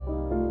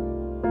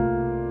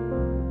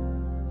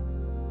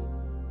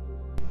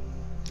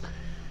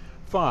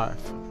5,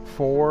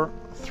 4,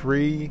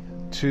 3,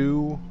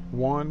 2,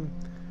 1.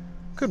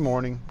 Good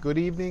morning, good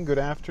evening, good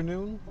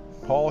afternoon.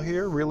 Paul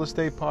here,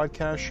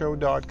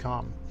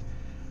 realestatepodcastshow.com.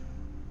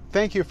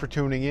 Thank you for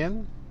tuning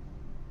in.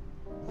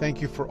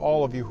 Thank you for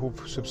all of you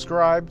who've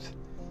subscribed.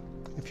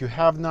 If you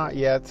have not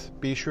yet,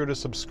 be sure to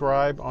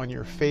subscribe on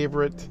your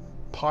favorite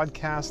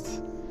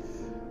podcast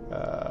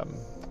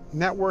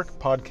network,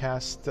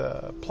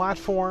 podcast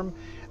platform,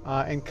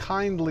 and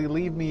kindly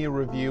leave me a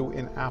review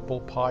in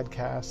Apple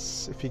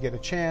Podcasts if you get a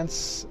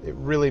chance. It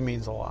really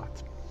means a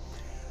lot.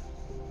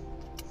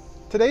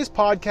 Today's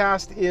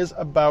podcast is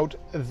about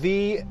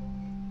the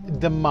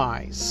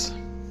demise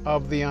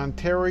of the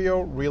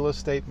Ontario real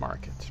estate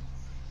market.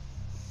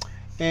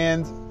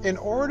 And in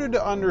order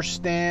to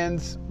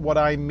understand what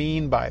I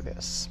mean by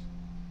this,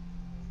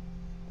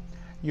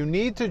 you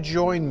need to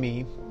join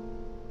me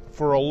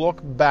for a look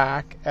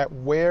back at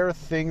where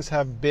things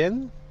have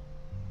been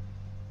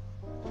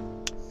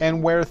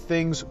and where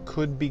things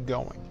could be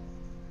going.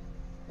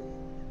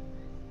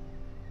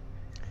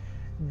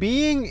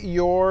 Being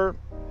your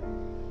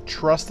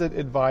trusted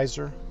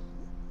advisor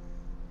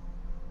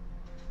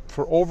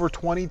for over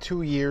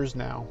 22 years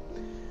now,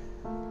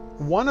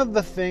 one of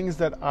the things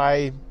that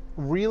I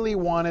really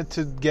wanted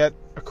to get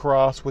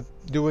across with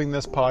doing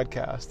this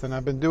podcast, and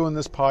I've been doing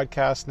this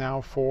podcast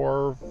now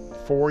for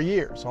 4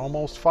 years,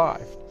 almost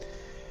 5.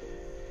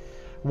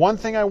 One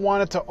thing I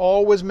wanted to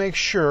always make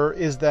sure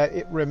is that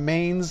it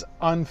remains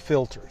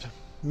unfiltered,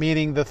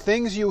 meaning the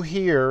things you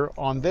hear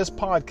on this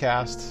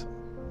podcast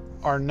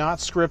are not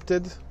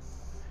scripted.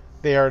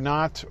 They are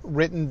not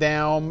written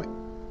down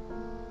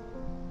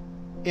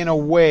in a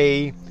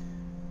way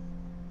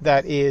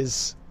that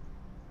is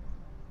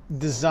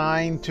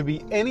designed to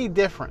be any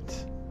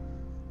different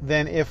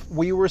than if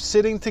we were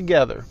sitting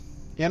together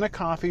in a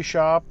coffee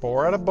shop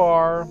or at a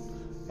bar,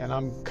 and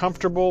I'm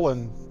comfortable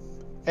in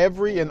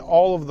every and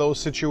all of those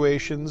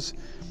situations,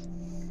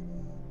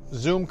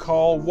 Zoom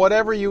call,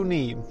 whatever you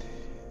need,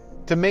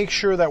 to make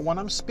sure that when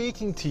I'm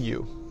speaking to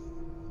you,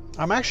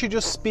 I'm actually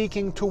just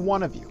speaking to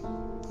one of you.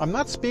 I'm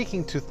not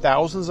speaking to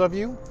thousands of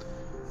you,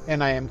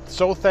 and I am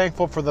so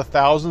thankful for the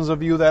thousands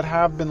of you that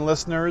have been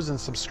listeners and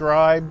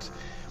subscribed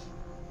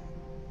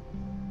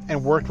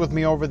and worked with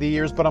me over the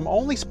years, but I'm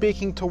only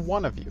speaking to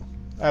one of you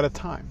at a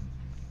time.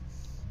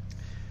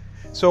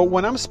 So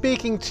when I'm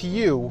speaking to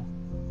you,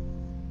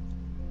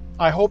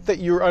 I hope that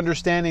you're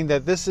understanding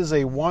that this is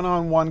a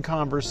one-on-one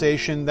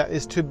conversation that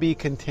is to be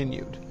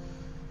continued.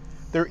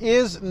 There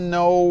is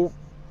no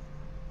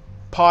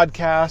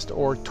podcast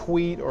or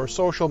tweet or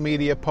social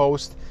media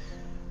post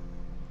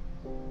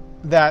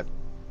that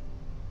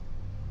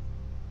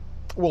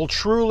will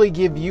truly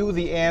give you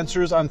the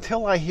answers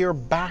until I hear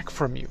back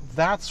from you.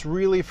 That's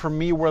really, for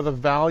me, where the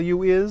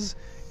value is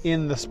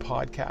in this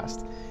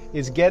podcast,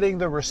 is getting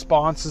the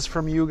responses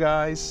from you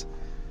guys,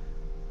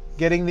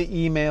 getting the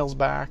emails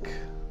back.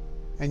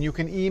 And you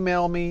can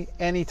email me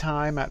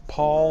anytime at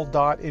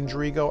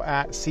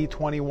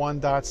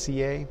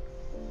paul.indrigo@c21.ca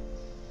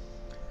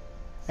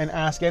and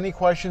ask any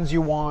questions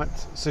you want,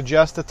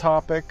 suggest a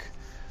topic,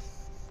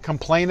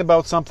 complain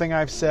about something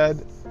I've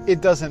said.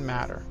 It doesn't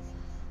matter.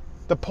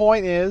 The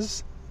point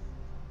is,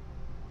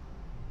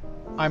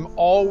 I'm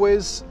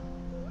always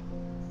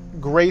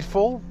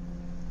grateful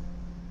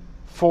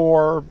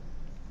for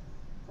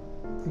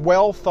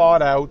well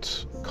thought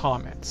out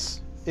comments.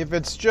 If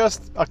it's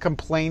just a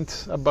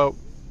complaint about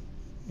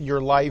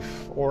your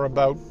life or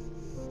about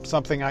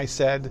something I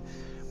said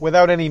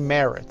without any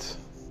merit,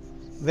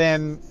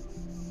 then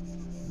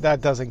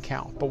that doesn't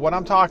count. But what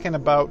I'm talking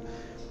about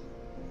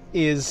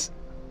is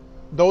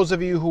those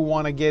of you who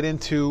want to get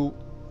into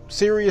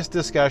serious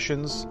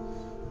discussions,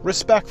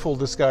 respectful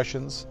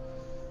discussions,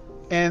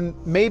 and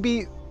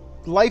maybe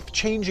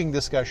life-changing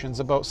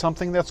discussions about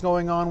something that's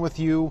going on with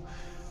you.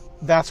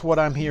 That's what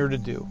I'm here to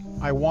do.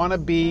 I want to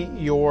be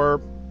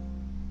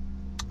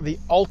the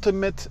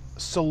ultimate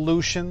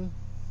solution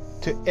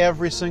to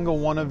every single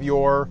one of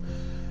your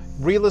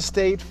real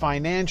estate,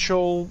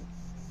 financial,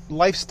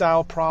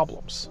 lifestyle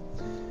problems.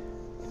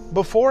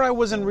 Before I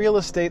was in real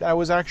estate, I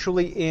was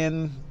actually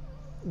in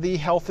the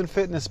health and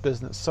fitness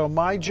business. So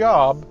my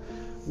job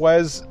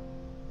was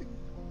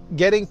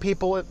getting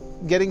people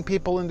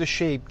into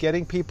shape,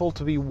 getting people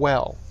to be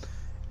well,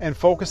 and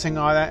focusing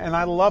on that. And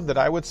I loved it.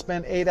 I would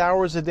spend 8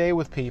 hours a day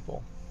with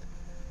people,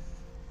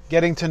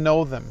 getting to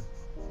know them,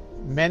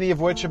 many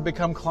of which have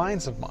become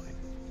clients of mine.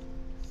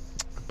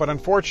 But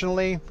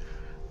unfortunately,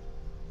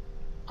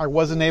 I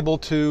wasn't able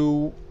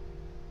to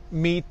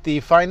meet the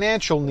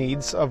financial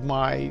needs of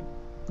my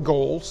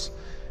goals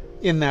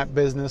in that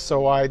business,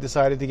 so I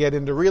decided to get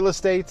into real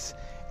estate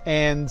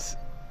and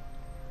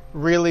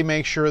really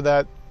make sure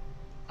that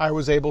I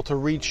was able to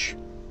reach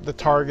the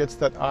targets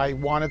that I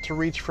wanted to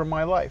reach from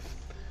my life.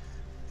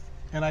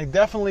 And I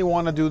definitely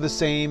want to do the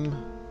same,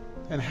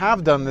 and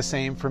have done the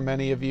same for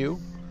many of you,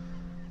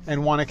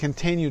 and want to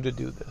continue to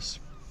do this.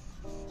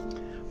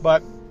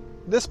 But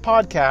this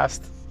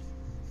podcast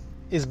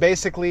is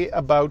basically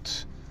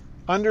about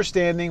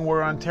understanding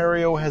where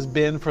Ontario has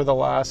been for the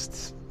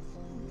last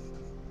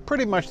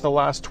pretty much the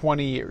last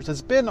 20 years.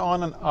 It's been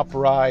on an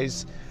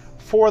uprise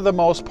for the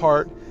most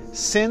part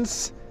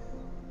since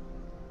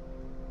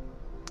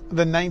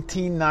the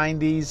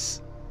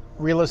 1990s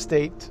real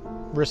estate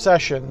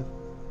recession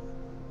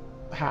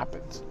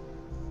happened.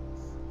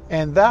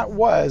 And that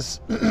was,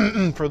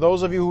 for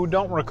those of you who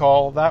don't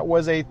recall, that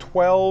was a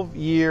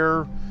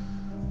 12-year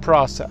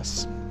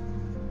process.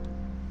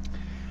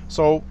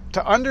 So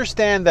to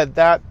understand that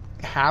that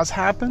has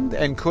happened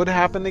and could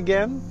happen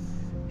again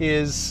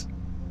is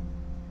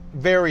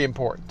very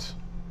important.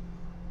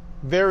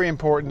 Very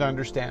important to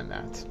understand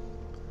that.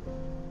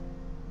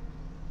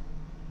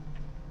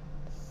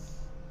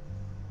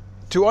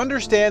 To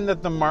understand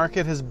that the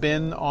market has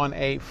been on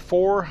a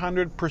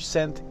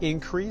 400%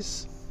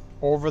 increase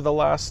over the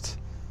last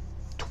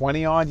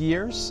 20 odd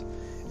years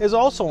is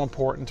also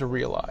important to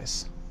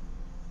realize.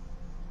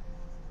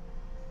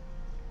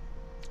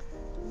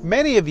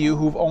 Many of you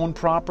who've owned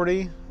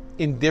property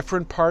in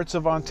different parts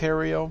of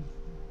Ontario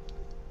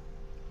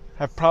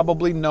have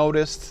probably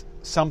noticed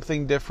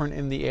something different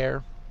in the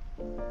air.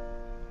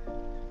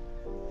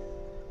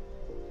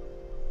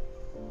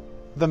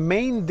 The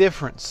main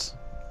difference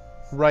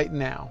right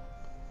now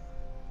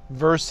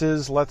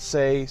versus, let's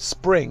say,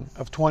 spring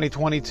of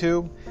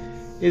 2022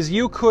 is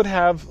you could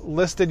have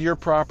listed your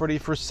property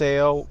for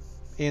sale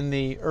in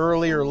the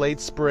early or late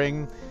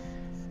spring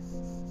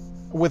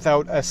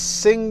without a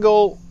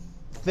single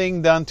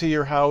thing done to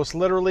your house,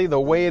 literally the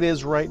way it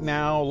is right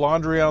now,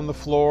 laundry on the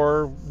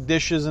floor,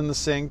 dishes in the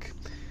sink,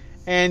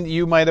 and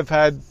you might have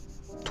had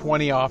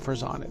 20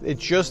 offers on it. It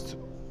just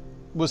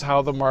was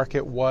how the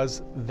market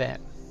was then.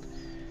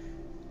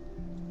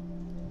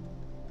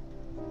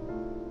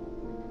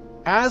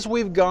 As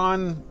we've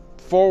gone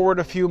forward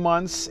a few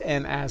months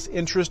and as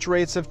interest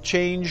rates have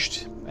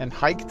changed and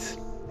hiked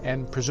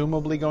and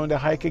presumably going to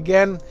hike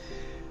again,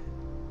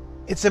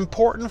 it's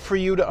important for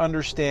you to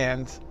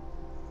understand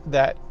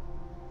that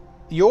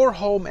your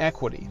home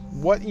equity,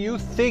 what you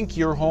think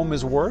your home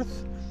is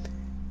worth,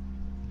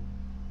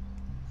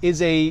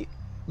 is a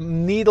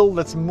needle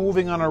that's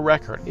moving on a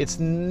record. It's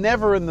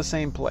never in the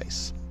same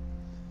place.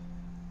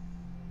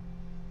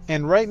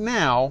 And right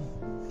now,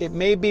 it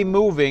may be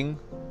moving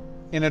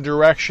in a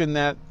direction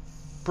that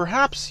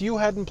perhaps you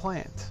hadn't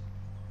planned.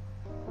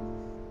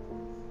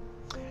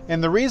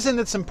 And the reason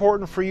it's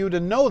important for you to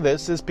know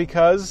this is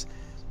because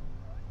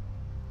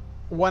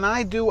when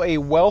I do a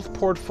wealth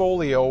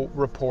portfolio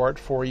report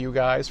for you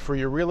guys, for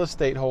your real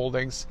estate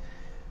holdings,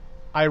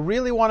 I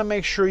really want to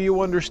make sure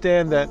you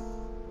understand that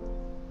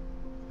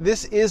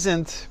this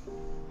isn't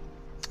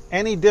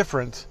any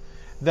different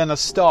than a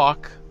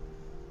stock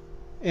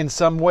in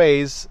some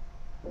ways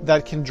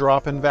that can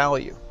drop in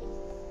value.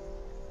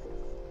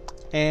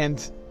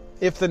 And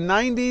if the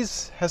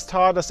 90s has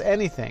taught us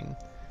anything,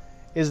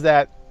 is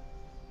that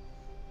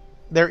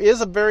there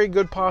is a very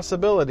good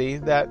possibility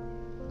that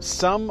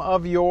some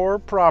of your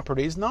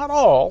properties, not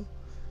all,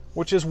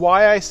 which is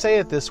why I say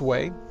it this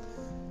way,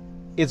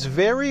 it's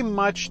very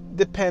much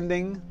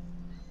depending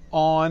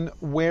on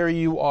where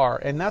you are.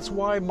 And that's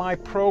why my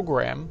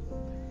program,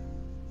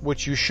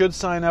 which you should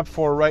sign up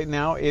for right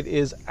now, it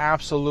is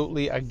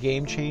absolutely a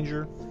game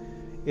changer.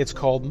 It's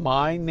called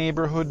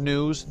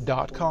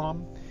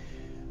myneighborhoodnews.com.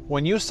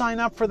 When you sign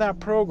up for that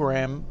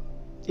program,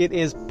 it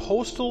is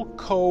postal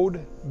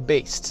code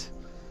based.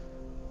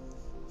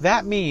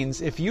 That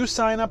means if you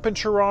sign up in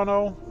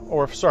Toronto,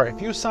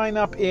 if you sign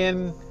up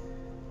in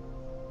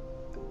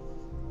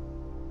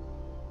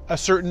a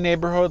certain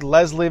neighborhood,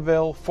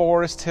 Leslieville,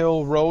 Forest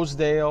Hill,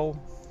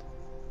 Rosedale,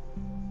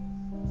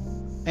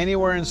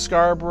 anywhere in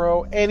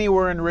Scarborough,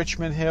 anywhere in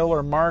Richmond Hill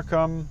or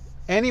Markham,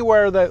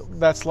 anywhere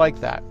that's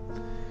like that,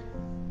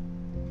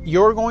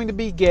 you're going to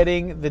be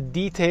getting the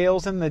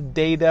details and the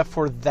data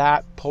for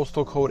that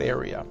postal code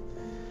area.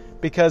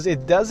 Because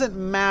it doesn't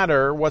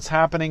matter what's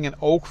happening in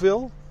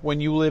Oakville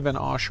when you live in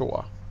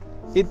Oshawa.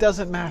 It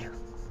doesn't matter.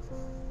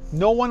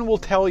 No one will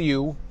tell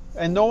you,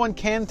 and no one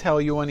can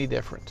tell you any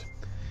different.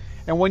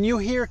 And when you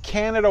hear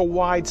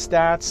Canada-wide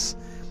stats,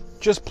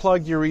 just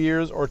plug your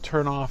ears or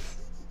turn off,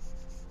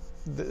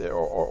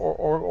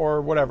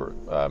 or whatever,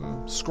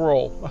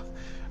 scroll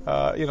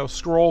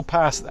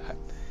past that.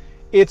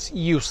 It's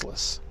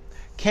useless.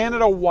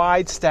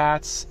 Canada-wide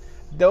stats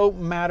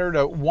don't matter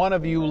to one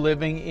of you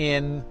living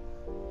in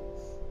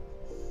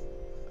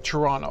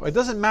Toronto. It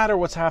doesn't matter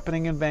what's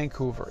happening in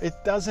Vancouver. It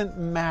doesn't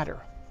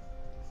matter.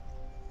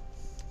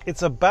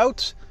 It's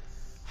about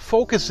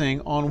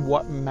focusing on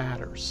what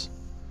matters.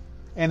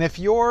 And if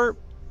you're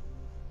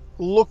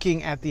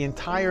looking at the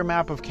entire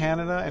map of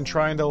Canada and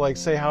trying to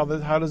say, how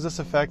does this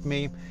affect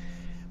me?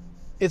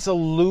 It's a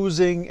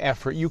losing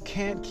effort. You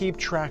can't keep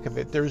track of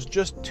it. There's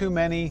just too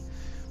many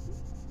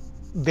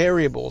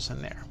variables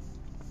in there.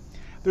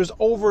 There's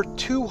over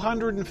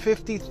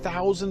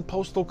 250,000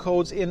 postal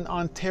codes in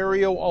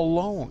Ontario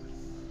alone.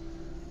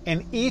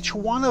 And each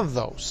one of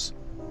those,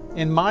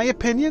 in my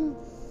opinion,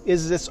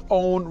 is its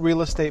own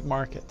real estate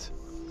market.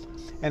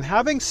 And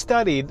having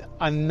studied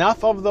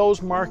enough of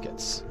those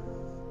markets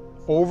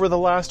over the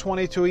last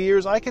 22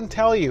 years, I can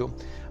tell you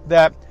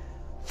that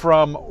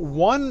from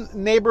one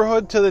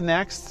neighborhood to the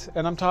next,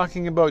 and I'm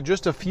talking about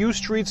just a few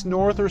streets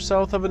north or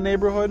south of a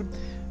neighborhood,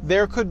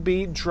 there could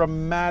be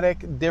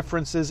dramatic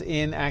differences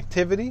in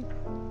activity,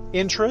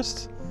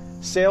 interest,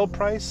 sale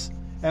price,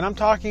 and I'm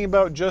talking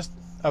about just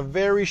a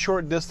very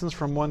short distance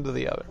from one to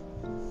the other.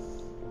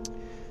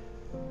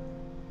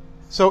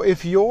 So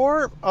if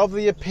you're of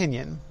the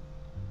opinion,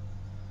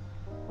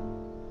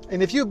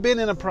 and if you've been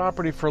in a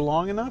property for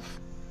long enough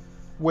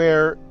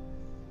where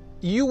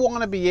you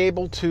want to be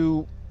able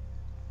to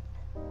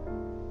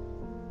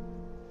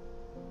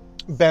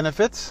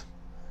benefit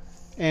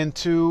and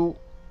to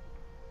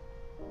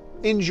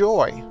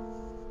enjoy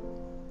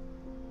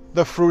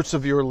the fruits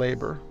of your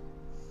labor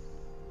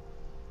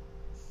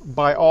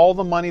by all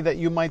the money that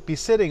you might be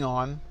sitting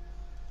on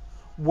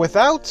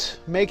without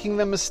making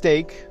the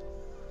mistake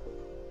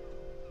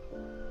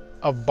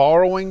of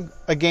borrowing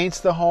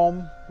against the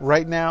home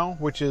right now,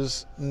 which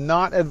is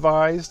not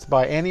advised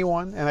by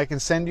anyone, and I can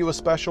send you a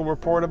special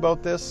report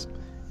about this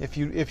if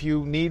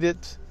you need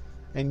it,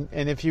 and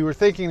if you were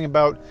thinking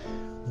about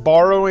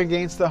borrowing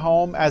against the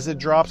home as it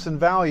drops in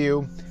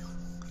value,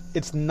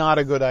 it's not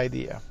a good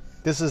idea.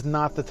 This is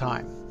not the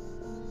time.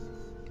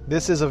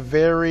 This is a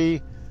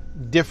very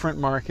different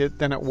market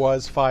than it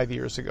was 5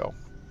 years ago.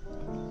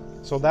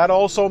 So that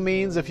also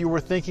means if you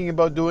were thinking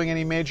about doing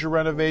any major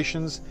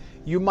renovations,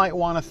 you might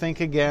want to think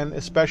again,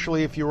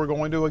 especially if you were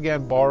going to,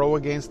 again, borrow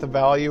against the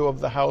value of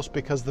the house,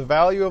 because the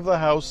value of the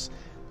house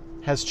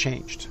has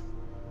changed.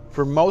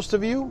 For most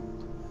of you,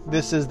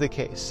 this is the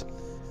case.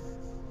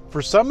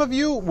 For some of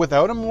you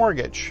without a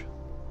mortgage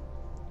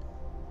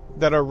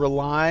that are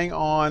relying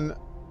on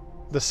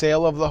the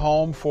sale of the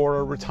home for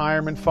a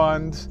retirement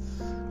fund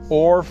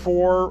or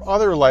for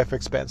other life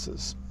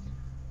expenses,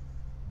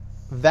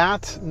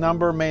 that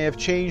number may have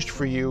changed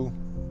for you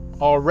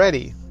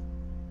already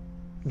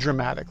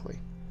dramatically.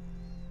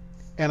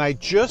 And I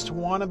just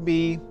want to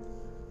be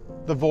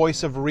the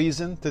voice of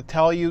reason to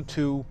tell you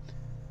to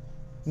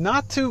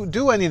not to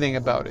do anything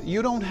about it.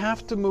 You don't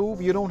have to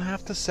move, you don't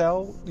have to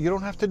sell, you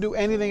don't have to do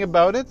anything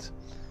about it.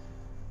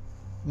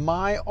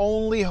 My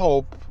only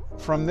hope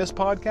from this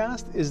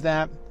podcast is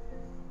that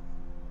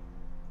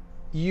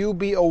you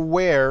be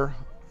aware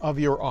of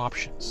your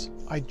options.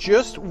 I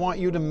just want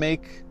you to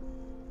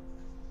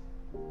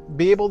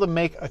be able to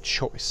make a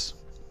choice.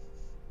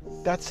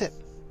 That's it.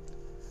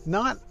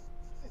 Not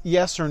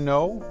yes or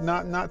no,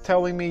 not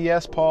telling me,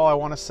 yes, Paul, I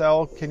want to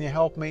sell, can you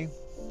help me?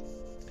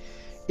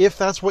 If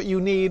that's what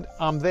you need,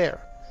 I'm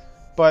there.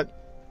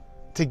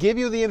 But to give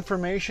you the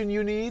information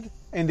you need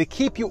and to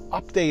keep you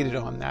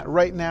updated on that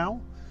right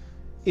now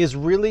is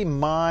really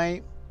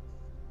my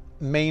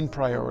main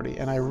priority.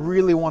 And I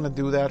really want to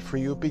do that for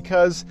you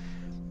because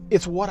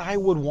it's what I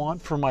would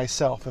want for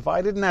myself. If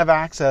I didn't have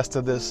access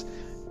to this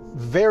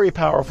very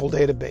powerful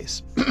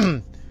database,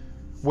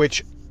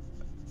 which,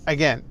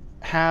 again,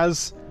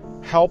 has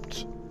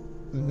helped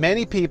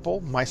many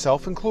people,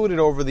 myself included,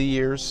 over the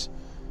years,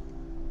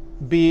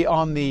 be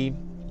on the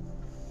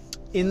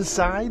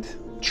inside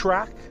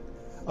track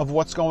of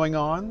what's going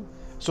on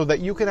so that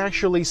you can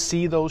actually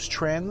see those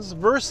trends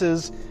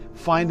versus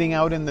finding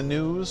out in the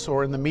news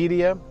or in the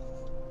media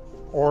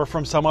or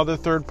from some other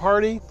third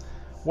party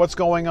what's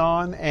going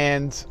on,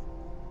 and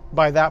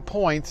by that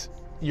point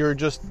you're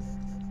just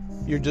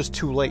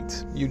too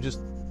late. You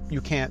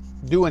can't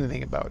do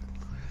anything about it.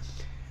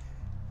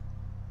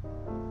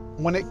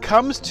 When it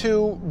comes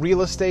to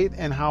real estate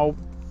and how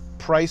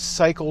price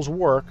cycles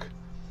work,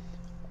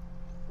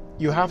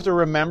 you have to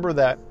remember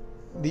that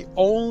the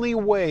only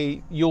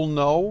way you'll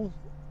know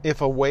if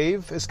a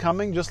wave is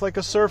coming, just like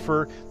a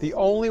surfer, the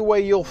only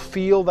way you'll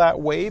feel that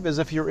wave is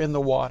if you're in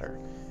the water.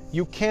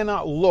 You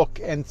cannot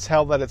look and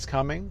tell that it's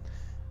coming.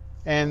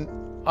 And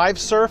I've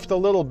surfed a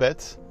little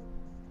bit,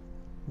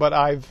 but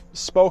I've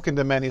spoken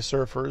to many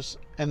surfers,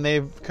 and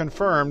they've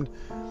confirmed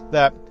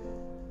that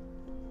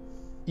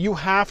you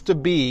have to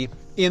be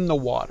in the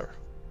water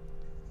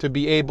to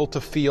be able to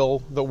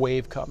feel the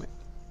wave coming.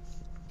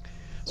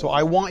 So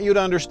I want you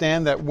to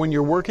understand that when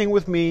you're working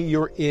with me,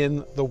 you're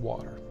in the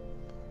water.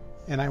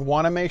 And I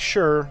want to make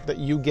sure that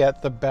you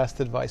get the best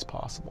advice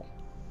possible.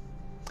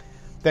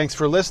 Thanks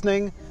for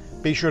listening.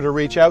 Be sure to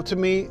reach out to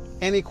me.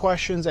 Any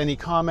questions, any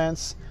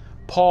comments,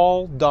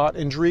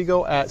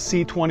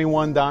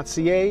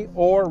 paul.indrigo@c21.ca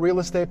or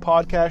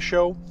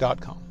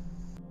realestatepodcastshow.com.